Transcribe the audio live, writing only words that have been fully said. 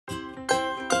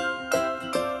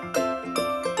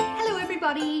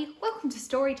everybody, welcome to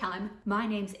Storytime. My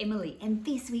name's Emily and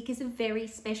this week is a very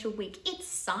special week. It's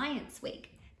Science Week.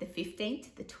 The 15th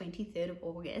to the 23rd of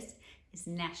August is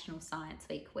National Science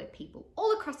Week, where people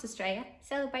all across Australia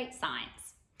celebrate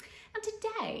science. And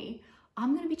today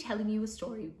I'm going to be telling you a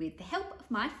story with the help of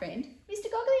my friend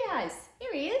Mr. Goggley Eyes.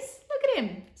 Here he is, look at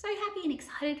him, so happy and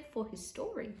excited for his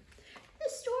story. The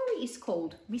story is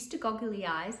called Mr. Goggley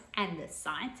Eyes and the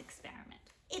Science Experiment.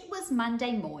 It was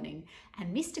Monday morning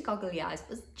and Mr. Goggley Eyes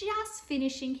was just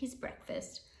finishing his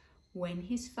breakfast when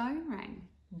his phone rang.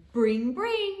 Bring,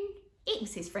 bring. It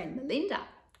was his friend Melinda.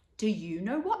 Do you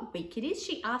know what week it is?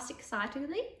 She asked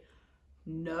excitedly.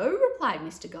 No, replied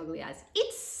Mr. Goggley Eyes.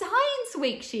 It's Science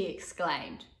Week, she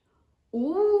exclaimed.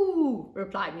 Ooh,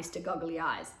 replied Mr. Goggley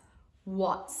Eyes.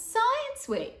 What's Science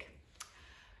Week?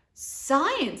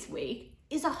 Science Week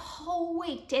is a whole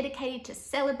week dedicated to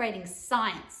celebrating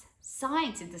science.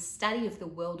 Science is the study of the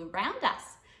world around us.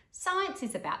 Science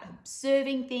is about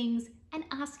observing things and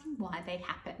asking why they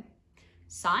happen.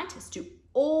 Scientists do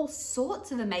all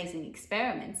sorts of amazing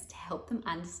experiments to help them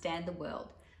understand the world.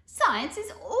 Science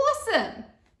is awesome!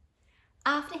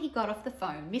 After he got off the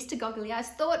phone, Mr. Goggley Eyes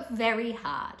thought very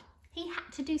hard. He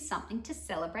had to do something to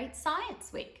celebrate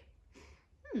Science Week.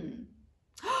 He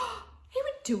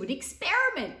would do an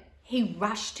experiment. He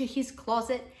rushed to his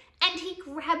closet and he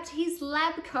grabbed his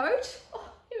lab coat.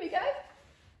 Oh, here we go.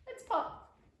 Let's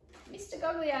pop Mr.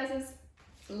 Goggley Eyes'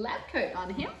 lab coat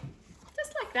on him,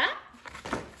 just like that.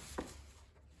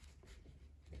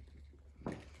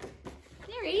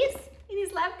 There he is in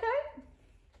his lab coat,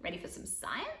 ready for some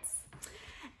science.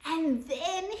 And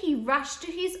then he rushed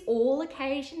to his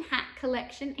all-occasion hat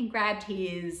collection and grabbed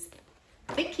his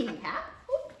thinking cap.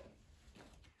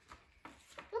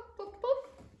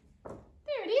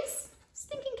 There it is,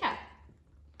 thinking cap,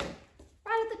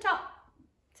 right at the top.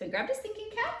 So he grabbed his thinking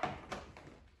cap,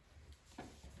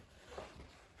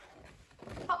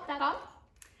 pop that on,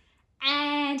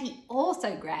 and he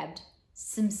also grabbed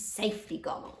some safety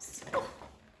goggles. Oh,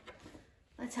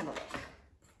 let's have a look.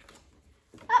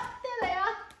 Oh, there they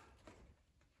are.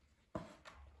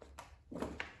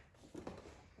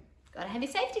 Gotta have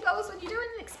your safety goggles when you're doing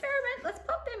an experiment. Let's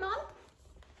pop them on.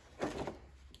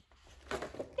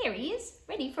 There he is,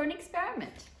 ready for an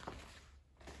experiment.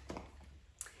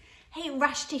 He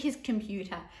rushed to his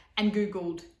computer and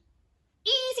Googled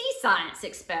easy science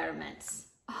experiments.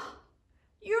 Oh,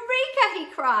 Eureka, he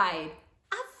cried.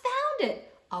 I found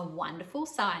it, a wonderful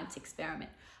science experiment.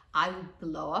 I will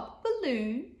blow up a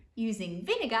balloon using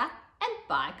vinegar and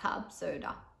bicarb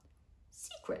soda.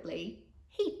 Secretly,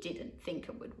 he didn't think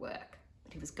it would work,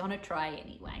 but he was gonna try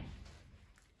anyway.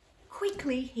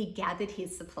 Quickly, he gathered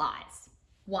his supplies.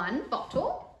 One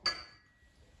bottle,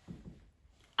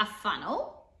 a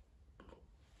funnel,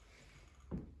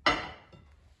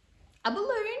 a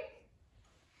balloon,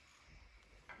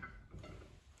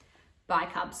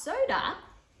 bicarb soda,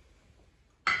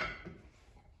 and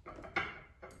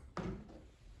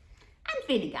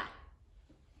vinegar.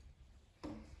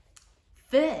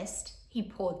 First, he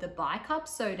poured the bicarb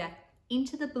soda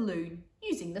into the balloon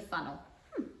using the funnel.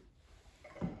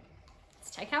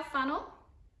 Let's take our funnel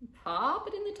and pop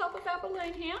it in the top of our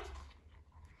balloon here.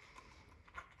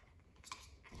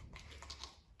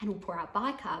 And we'll pour our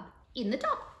bicarb in the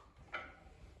top.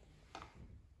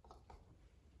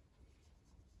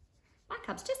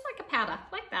 Bicarb's just like a powder,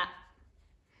 like that.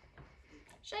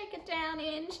 Shake it down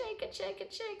in, shake it, shake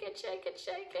it, shake it, shake it,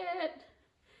 shake it.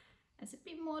 There's a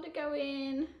bit more to go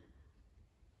in.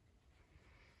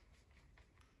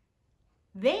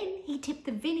 Then he tipped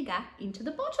the vinegar into the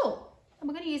bottle. And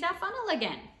we're going to use our funnel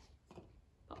again.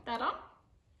 Pop that on.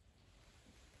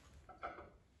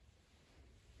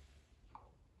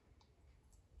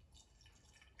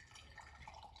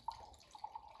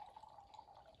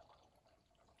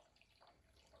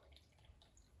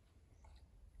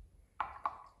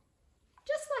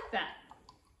 Just like that.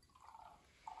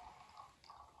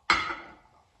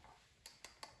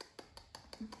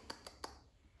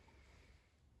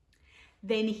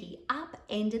 Then he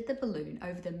upended the balloon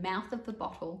over the mouth of the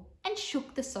bottle and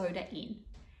shook the soda in.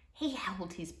 He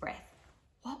held his breath.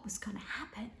 What was going to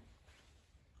happen?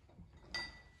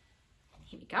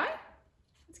 Here we go.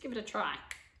 Let's give it a try.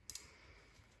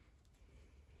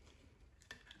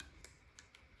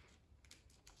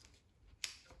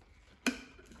 So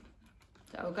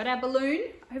we've got our balloon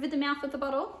over the mouth of the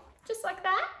bottle, just like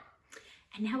that.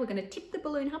 And now we're going to tip the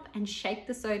balloon up and shake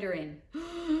the soda in.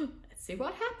 Let's see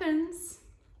what happens.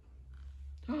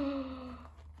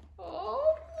 Oh,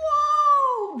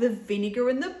 whoa! The vinegar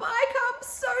and the bicarb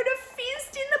soda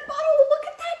fizzed in the bottle. Look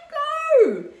at that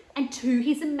go! And to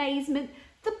his amazement,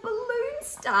 the balloon and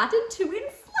started to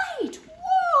inflate.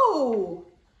 Whoa!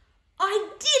 I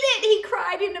did it, he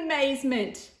cried in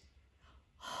amazement.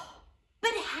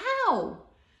 But how?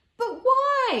 But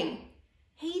why?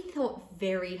 He thought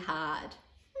very hard.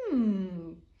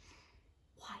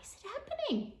 Why is it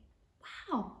happening?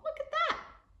 Wow, look at that.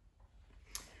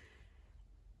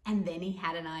 And then he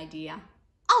had an idea.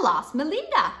 I'll ask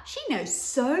Melinda. She knows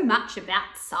so much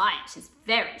about science. She's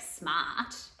very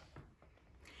smart.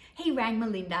 He rang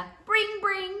Melinda. Bring,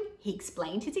 bring. He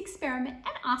explained his experiment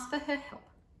and asked for her help.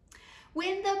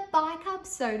 When the bicarb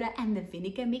soda and the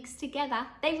vinegar mix together,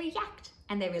 they react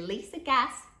and they release a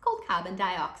gas called carbon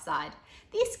dioxide.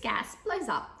 This gas blows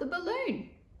up the balloon.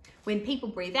 When people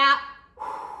breathe out,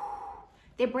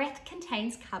 their breath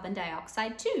contains carbon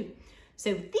dioxide too.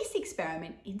 So this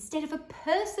experiment, instead of a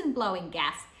person blowing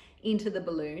gas into the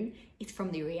balloon, it's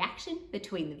from the reaction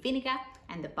between the vinegar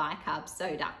and the bicarb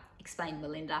soda, explained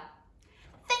Melinda.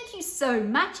 Thank you so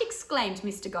much, exclaimed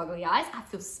Mr. Goggley Eyes. I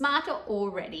feel smarter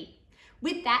already.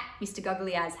 With that, Mr.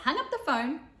 Goggley Eyes hung up the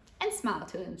phone and smiled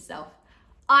to himself.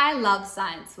 I love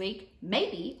Science Week.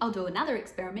 Maybe I'll do another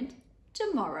experiment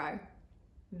tomorrow.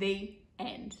 The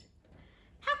end.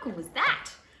 How cool was that?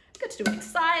 I got to do a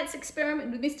science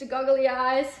experiment with Mr. Goggley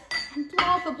Eyes and blow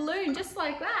up a balloon just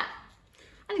like that.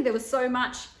 I think there was so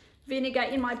much vinegar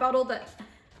in my bottle that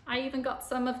I even got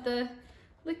some of the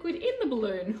liquid in the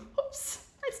balloon. Oops,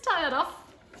 let's tie that off.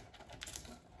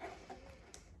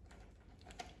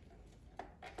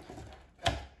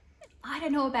 I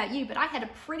don't know about you, but I had a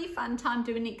pretty fun time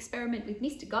doing an experiment with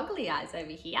Mr. Goggley Eyes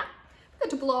over here. I got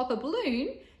to blow up a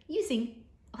balloon using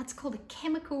what's called a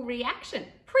chemical reaction.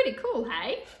 Pretty cool,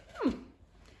 hey?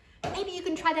 Maybe you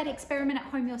can try that experiment at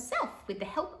home yourself with the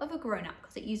help of a grown-up,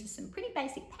 because it uses some pretty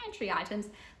basic pantry items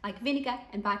like vinegar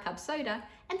and bicarb soda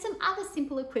and some other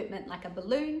simple equipment like a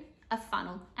balloon, a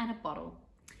funnel and a bottle.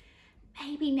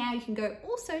 Maybe now you can go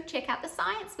also check out the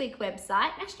Science Week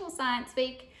website, National Science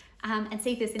Week, and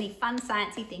see if there's any fun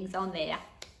sciencey things on there.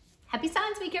 Happy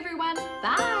Science Week, everyone.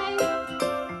 Bye.